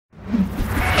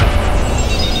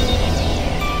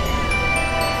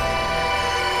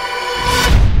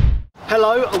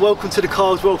Hello and welcome to the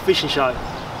Carl's World Fishing Show.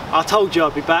 I told you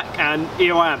I'd be back and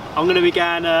here I am. I'm going to be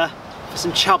going for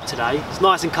some chub today. It's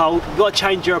nice and cold. You've got to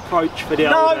change your approach for the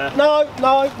No, I'm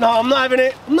not having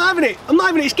it. I'm not having it.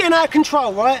 It's getting out of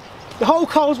control, right? The whole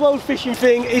Carl's World Fishing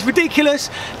thing is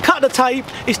ridiculous. Cut the tape.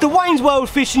 It's the Wayne's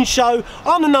World Fishing Show.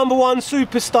 I'm the #1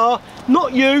 superstar.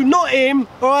 Not you, not him,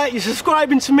 alright? You're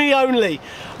subscribing to me only.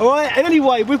 Alright? And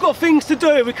anyway, we've got things to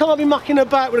do. We can't be mucking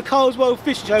about with the Carl's World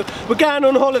Fishing Show. We're going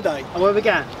on holiday. Oh, where are we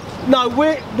going? No,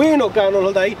 we're not going on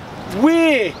holiday.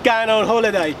 We're going on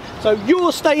holiday. So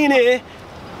you're staying here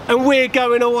and we're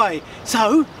going away.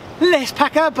 So let's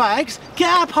pack our bags,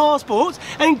 get our passports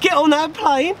and get on that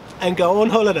plane and go on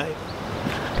holiday.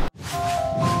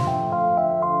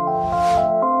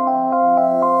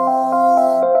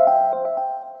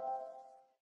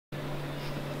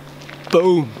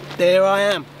 Boom, there I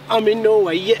am. I'm in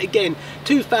Norway yet again,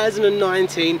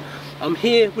 2019. I'm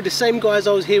here with the same guys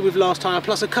I was here with last time,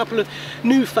 plus a couple of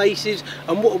new faces.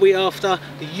 And what are we after?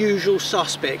 The usual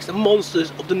suspects, the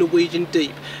monsters of the Norwegian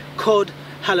deep. Cod,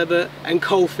 halibut and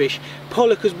coalfish.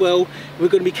 Pollock as well. We're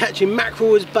going to be catching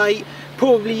mackerel as bait,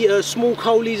 probably small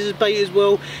coalies as bait as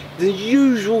well. The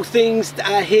usual things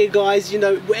out here, guys. You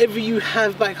know, whatever you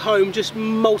have back home, just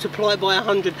multiply it by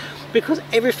 100, because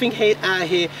everything out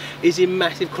here is in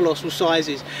massive, colossal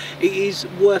sizes. It is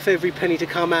worth every penny to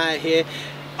come out here.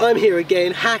 I'm here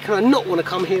again. How can I not want to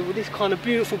come here with this kind of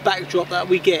beautiful backdrop that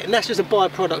we get? And that's just a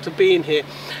byproduct of being here.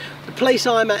 The place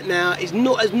I'm at now is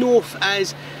not as north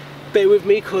as, bear with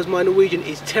me because my Norwegian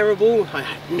is terrible. I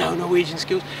have no Norwegian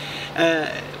skills.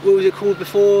 What was it called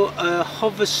before?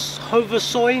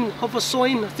 Hoversoin,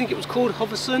 I think it was called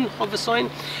Hoversoin.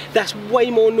 That's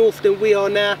way more north than we are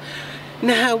now.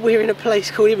 Now we're in a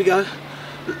place called, here we go,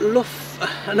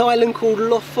 an island called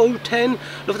Lofoten.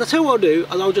 I'll tell you what I'll do,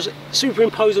 I'll just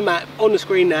superimpose a map on the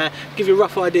screen now, give you a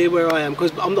rough idea where I am,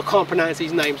 because I can't pronounce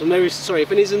these names. I'm very sorry.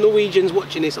 If any Norwegians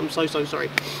watching this, I'm so sorry.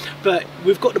 But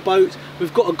we've got the boat,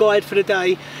 we've got a guide for the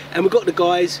day, and we've got the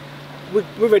guys.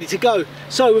 We're ready to go.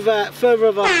 So without further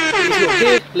ado, he's not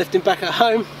here, left him back at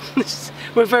home.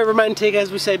 We're very romantic,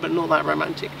 as we say, but not that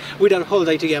romantic. We done a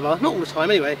holiday together, not all the time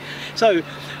anyway. So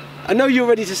I know you're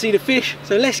ready to see the fish,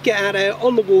 so let's get out there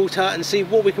on the water and see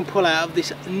what we can pull out of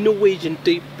this Norwegian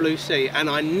deep blue sea. And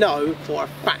I know for a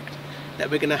fact that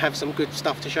we're going to have some good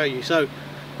stuff to show you. So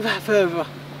without further,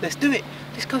 let's do it.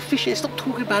 Let's go fishing. Stop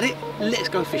talking about it. Let's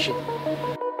go fishing.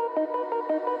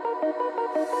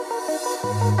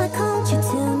 I called you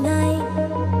tonight.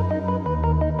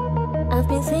 I've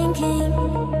been thinking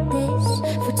this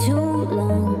for too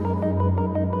long.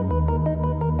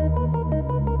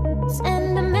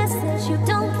 Send a message, you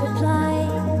don't reply.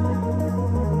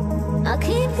 I'll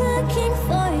keep looking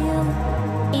for you,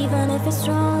 even if it's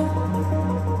wrong.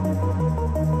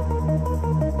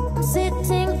 I'm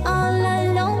sitting all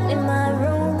alone in my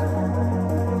room.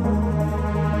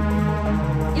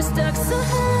 You're stuck so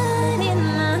high in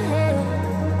my head.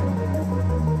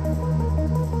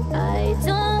 I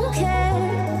don't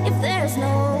care if there's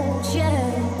no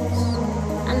chance.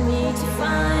 I need to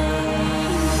find you.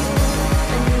 I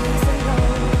need to know.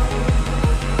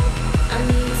 I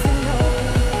need to know.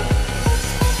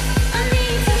 I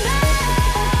need to know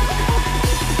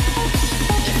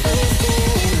if we're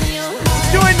still in your heart.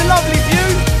 Enjoying the lovely view.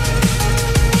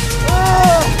 Oh.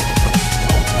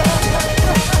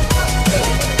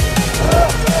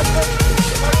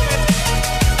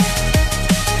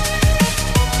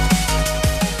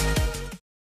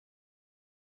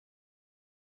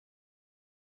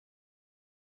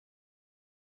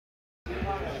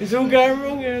 It's all going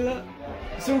wrong here, look.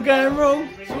 It's all going wrong.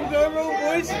 It's all going wrong,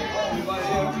 boys.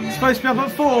 It's supposed to be up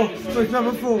at 4. It's supposed to be up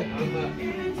at 4.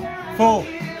 4.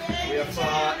 We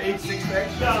have 8, 6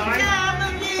 bags.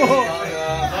 4.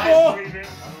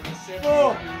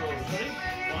 4.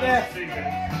 Yeah.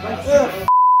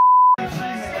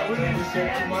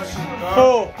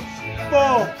 4.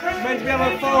 4. Meant to be up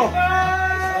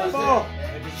at 4. 4.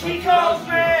 She calls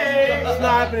me. It's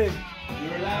not happening.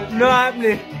 Not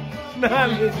happening.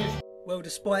 Well,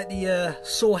 despite the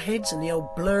sore heads and the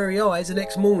old blurry eyes, the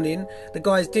next morning the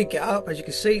guys did get up, as you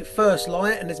can see, first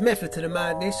light, and there's method to the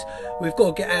madness. We've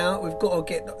got to get out, we've got to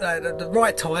get at the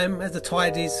right time as the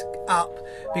tide is up,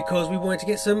 because we wanted to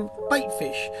get some bait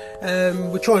fish.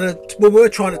 We're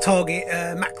trying to target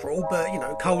mackerel, but you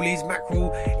know, coalies,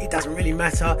 mackerel, it doesn't really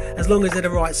matter as long as they're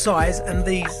the right size, and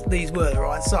these were the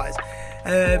right size.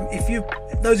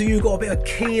 Those of you who've got a bit of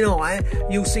keen eye,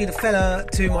 you'll see the fella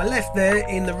to my left there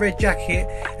in the red jacket.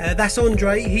 That's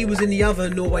Andre. He was in the other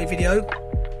Norway video.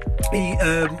 He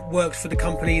works for the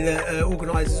company that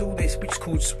organises all this, which is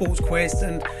called Sports Quest,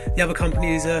 and the other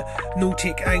company is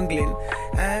Nautic Angling.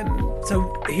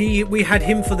 So we had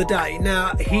him for the day.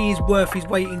 Now he's worth his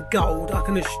weight in gold. I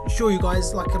can assure you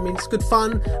guys. Like, I mean, it's good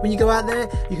fun when you go out there.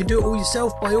 You can do it all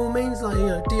yourself by all means, like, you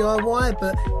know, DIY.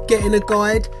 But getting a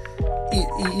guide,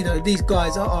 you know, these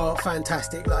guys are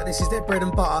fantastic. Like, this is their bread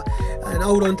and butter. And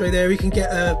old Andre there, he can get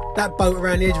that boat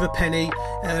around the edge of a penny.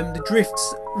 The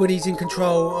drifts when he's in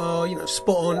control are, you know,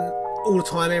 spot on all the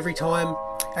time, every time.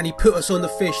 And he put us on the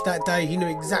fish that day. He knew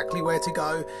exactly where to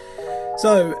go.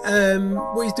 So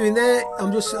what he's doing there,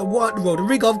 I'm just the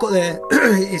rig I've got there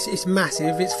it's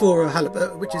massive. It's for a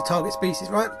halibut, which is target species,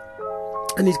 right?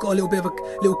 And he's got a little bit of a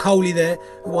little coalie there,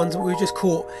 the ones that we just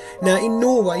caught. Now in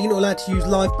Norway, you're not allowed to use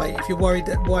live bait if you're worried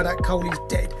that why that coalie's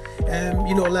dead.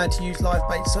 You're not allowed to use live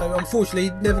bait. So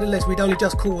unfortunately, nevertheless, we'd only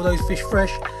just caught all those fish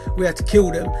fresh. We had to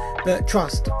kill them. But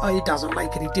trust, it doesn't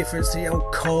make any difference to the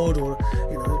old cod or,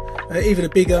 you know, even a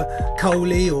bigger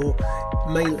coalie, or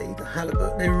mainly the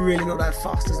halibut. They're really not that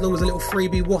fast. As long as a little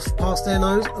freebie wasps past their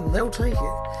nose, they'll take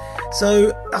it.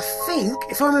 So I think,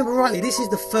 if I remember rightly, this is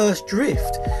the first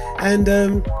drift, and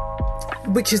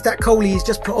which is that coalie he's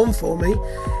just put on for me.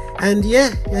 And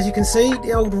yeah, as you can see,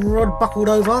 the old rod buckled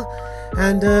over,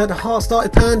 and the heart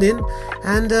started pounding,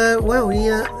 and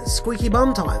well, squeaky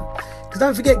bum time. Because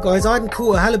don't forget, guys, I hadn't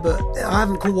caught a halibut. I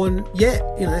haven't caught one yet.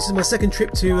 You know, this is my second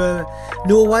trip to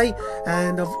Norway,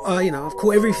 and I've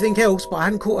caught everything else, but I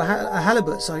hadn't caught a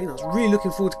halibut. So, you know, I was really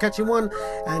looking forward to catching one.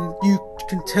 And you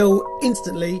can tell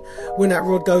instantly when that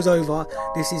rod goes over,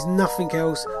 this is nothing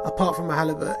else apart from a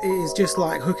halibut. It is just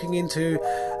like hooking into,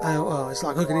 it's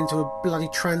like hooking into a bloody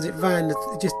transit van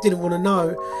that just didn't want to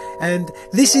know. And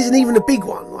this isn't even a big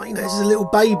one, like, you know, this is a little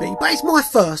baby, but it's my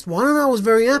first one, and I was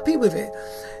very happy with it.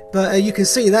 But you can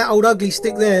see that old ugly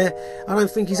stick there. I don't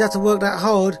think he's had to work that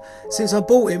hard since I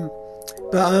bought him.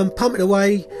 But pump it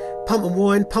away, pump and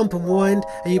wind,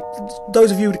 and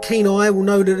those of you with a keen eye will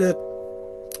know that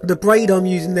the braid I'm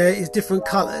using there is different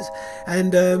colours,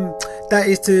 and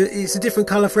it's a different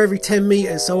colour for every 10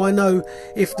 metres. So I know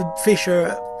if the fish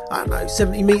are, I don't know,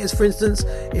 70 metres for instance,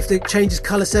 if it changes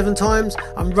colour 7 times,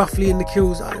 I'm roughly in the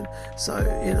kill zone. So,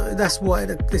 you know, that's why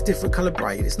there's different colour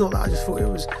braid. It's not that I just thought it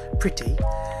was pretty.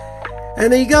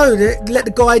 And there you go, let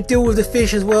the guide deal with the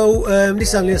fish as well. This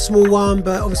is only a small one,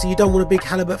 but obviously you don't want a big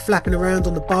halibut flapping around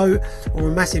on the boat, or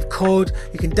a massive cod.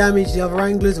 You can damage the other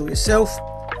anglers or yourself,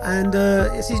 and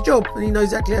it's his job, and he knows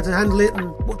exactly how to handle it and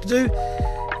what to do.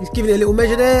 He's giving it a little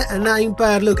measure there, and that ain't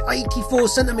bad. Look, 84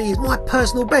 centimetres, my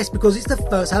personal best, because it's the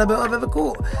first halibut I've ever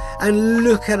caught. And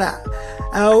look at that.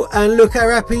 Oh, and look how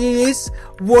happy he is.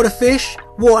 What a fish,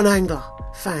 what an angler.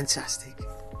 Fantastic.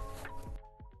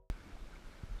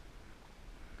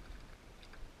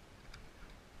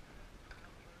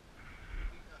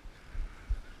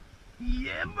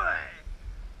 Yeah, boy.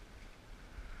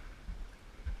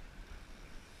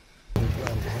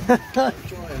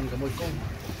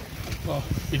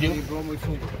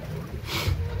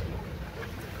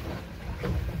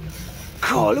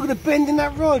 God, look at the bend in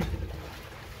that rod.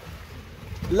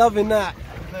 Loving that.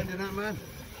 Bend in that, man.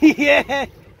 Yeah.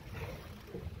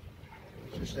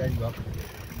 Just steady, Rob.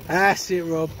 That's it,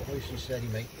 Rob. Nice and steady,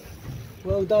 mate.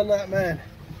 Well done, that man.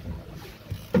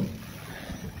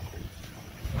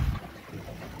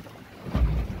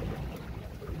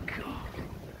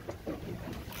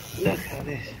 Look at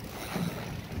this.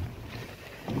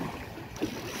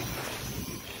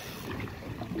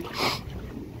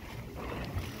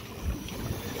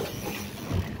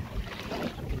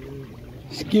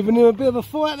 Just giving him a bit of a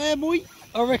fight there, boy.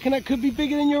 I reckon that could be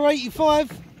bigger than your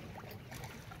 85.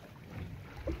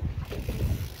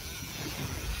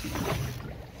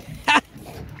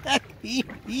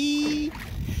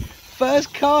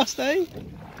 First cast, eh?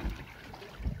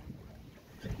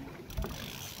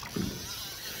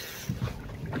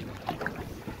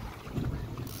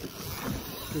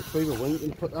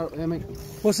 Put that up there, mate.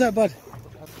 What's that, bud?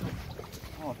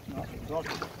 Oh, no,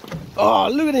 oh,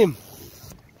 look at him.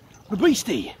 The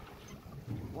beastie.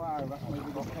 wow, that's a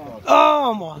big cod.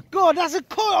 Oh my God, that's a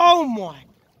cod.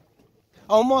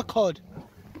 Oh my cod.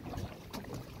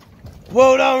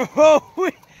 Well done, Rob.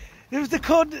 It was the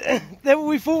cod that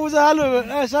we thought was a halibut.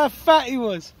 That's how fat he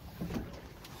was.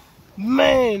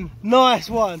 Man, nice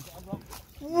one.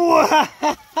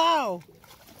 Wow.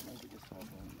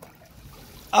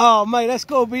 Oh mate, that's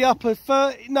got to be up at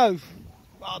 30, no,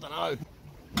 I don't know.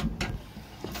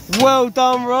 Well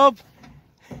done, Rob.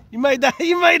 You made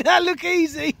that look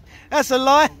easy. That's a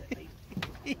lie.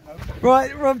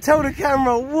 Right, Rob, tell the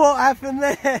camera what happened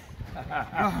there.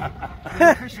 We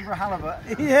were fishing for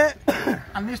halibut, Yeah.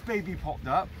 and this baby popped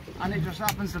up, and it just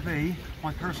happens to be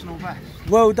my personal best.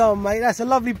 Well done, mate. That's a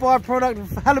lovely byproduct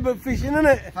of halibut fishing, isn't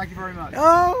it? Thank you very much.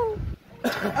 Oh,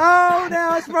 oh,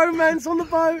 now it's romance on the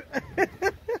boat.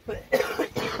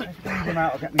 Let's bring him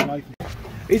out and get me knife.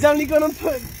 He's only going to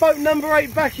put boat number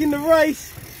 8 back in the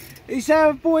race. He's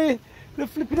our boy, the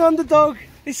flipping underdog.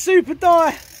 It's Super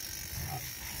Die.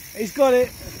 He's got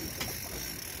it.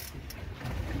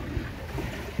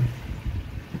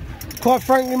 Quite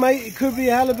frankly, mate, it could be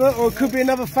a halibut or it could be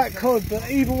another fat cod, but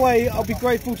either way, I'll be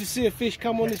grateful to see a fish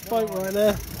come on this boat right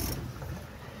now.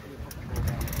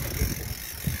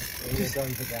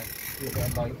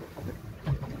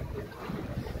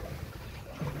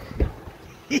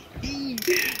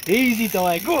 Easy,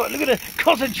 Die. Go on, look at the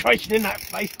concentration in that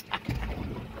face.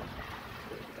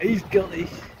 He's got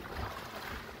this.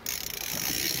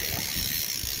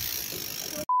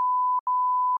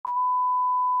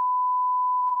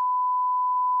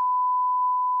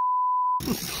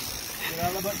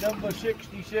 Halibut number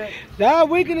 66. Now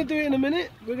we're going to do it in a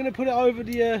minute. We're going to put it over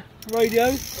the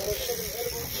radio.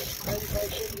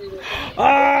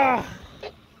 Ah!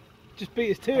 Just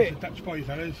beat us to it. That's the Dutch boy,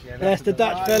 fellas. Yeah, That's the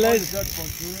Dutch fellas. Dutch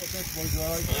boys,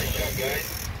 right.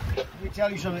 Let me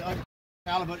tell you something.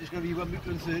 Halibut is going to be 1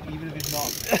 metre and 30, even if it's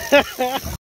not.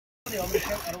 I'm going to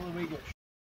count that all the way good.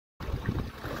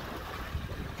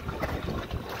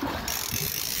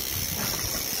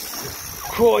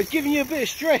 Cool, it's giving you a bit of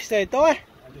stress there, Die. I'll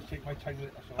just take my time with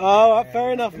it. Oh,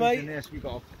 fair enough, mate. This, we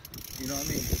got, you know what I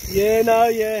mean? Yeah, no,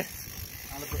 yeah.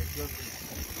 Halibut is good.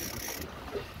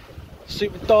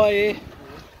 Super Die here.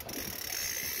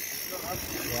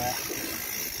 Yeah.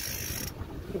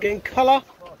 We're getting colour.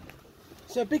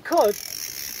 It's a big cod.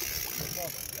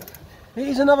 It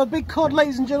is another big cod,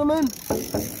 ladies and gentlemen.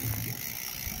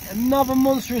 Another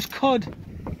monstrous cod.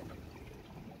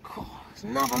 It's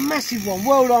another massive one.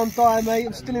 Well done, Die, mate.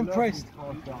 I'm still impressed.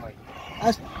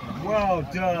 That's Well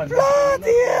done.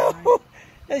 bloody hell.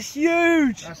 That's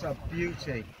huge. That's a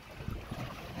beauty.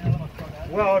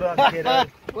 Well done, kiddo.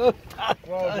 Well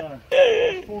Well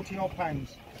done. 40 odd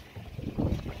pounds.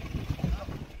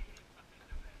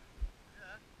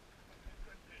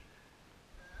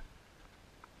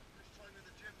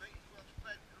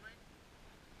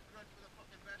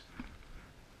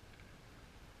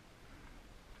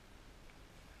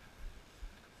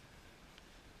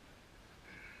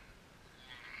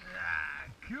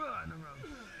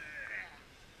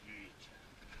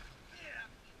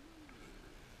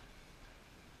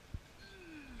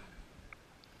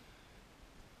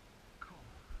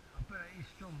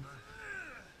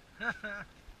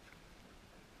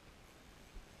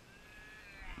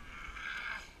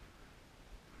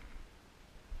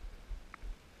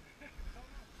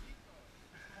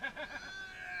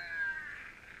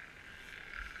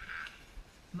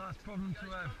 Nice problem to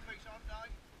have.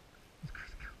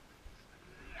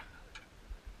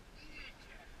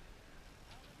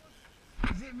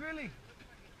 Is it really?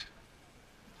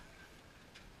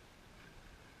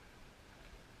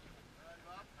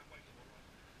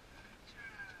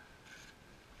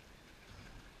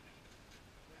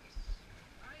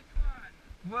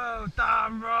 Well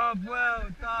done, Rob, well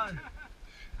done.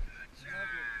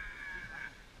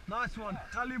 Nice one,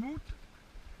 Halibut.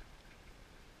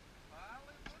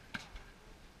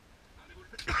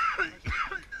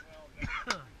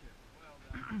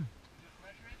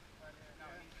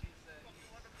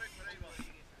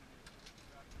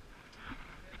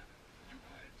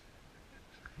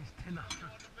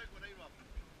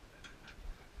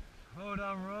 Well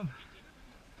done, Rob.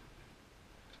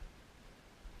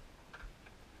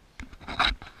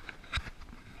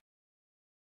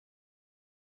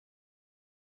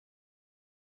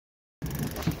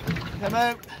 Come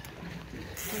out,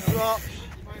 2 drops,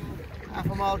 half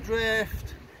a mile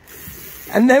drift.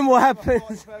 And then what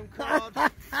happens? £5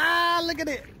 cod. Look at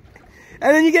it.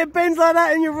 And then you get bends like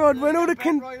that in your rod when all the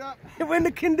Right up. when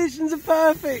the conditions are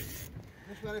perfect.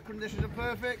 This way the conditions are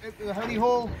perfect, out to the honey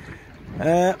hole.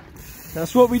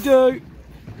 That's what we do.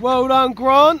 Well done,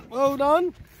 Grant. Well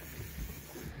done.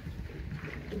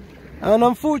 And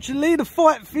unfortunately, the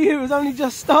fight for you has only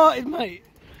just started, mate.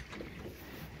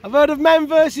 I've heard of man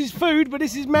versus food, but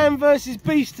this is man versus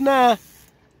beast now.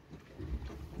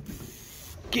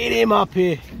 Get him up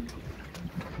here.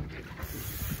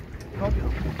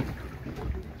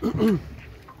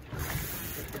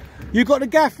 You got the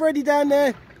gaff ready down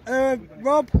there,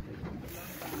 Rob?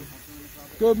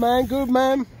 Good man, good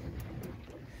man.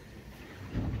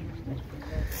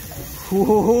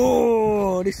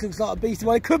 Whoa, this looks like a beastie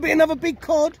one. It could be another big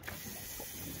cod,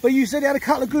 but you said he had a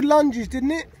couple of good lunges,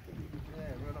 didn't it? Yeah,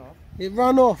 run off. It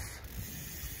run off.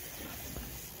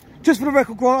 Just for the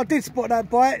record, Grant, I did spot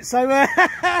that bite, so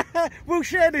we'll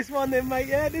share this one then, mate,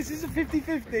 yeah? This is a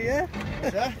 50-50, yeah?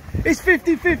 Yeah? It's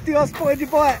 50-50, I spotted your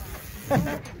bite.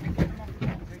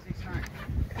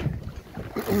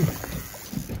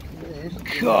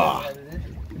 God.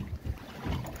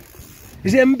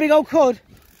 Is it a big old cod?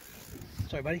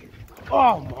 Sorry, buddy.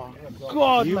 Oh my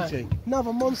God, Beauty. man.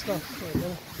 Another monster.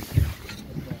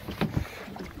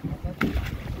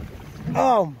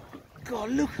 Oh my God,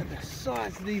 look at the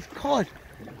size of these cod.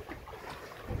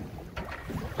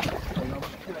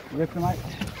 Rip them out.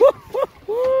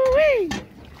 Woo-hoo-hoo-wee.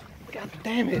 God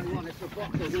damn it.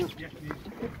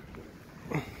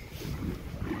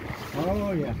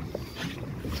 Oh yeah.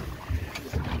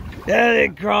 There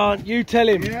it, Grant, you tell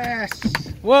him. Yes.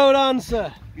 Well done,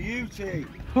 sir. Beauty.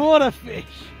 What a fish.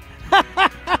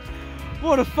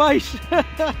 What a face.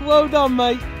 Well done,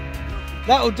 mate.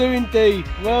 That'll do indeed.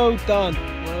 Well done.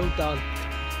 Well done.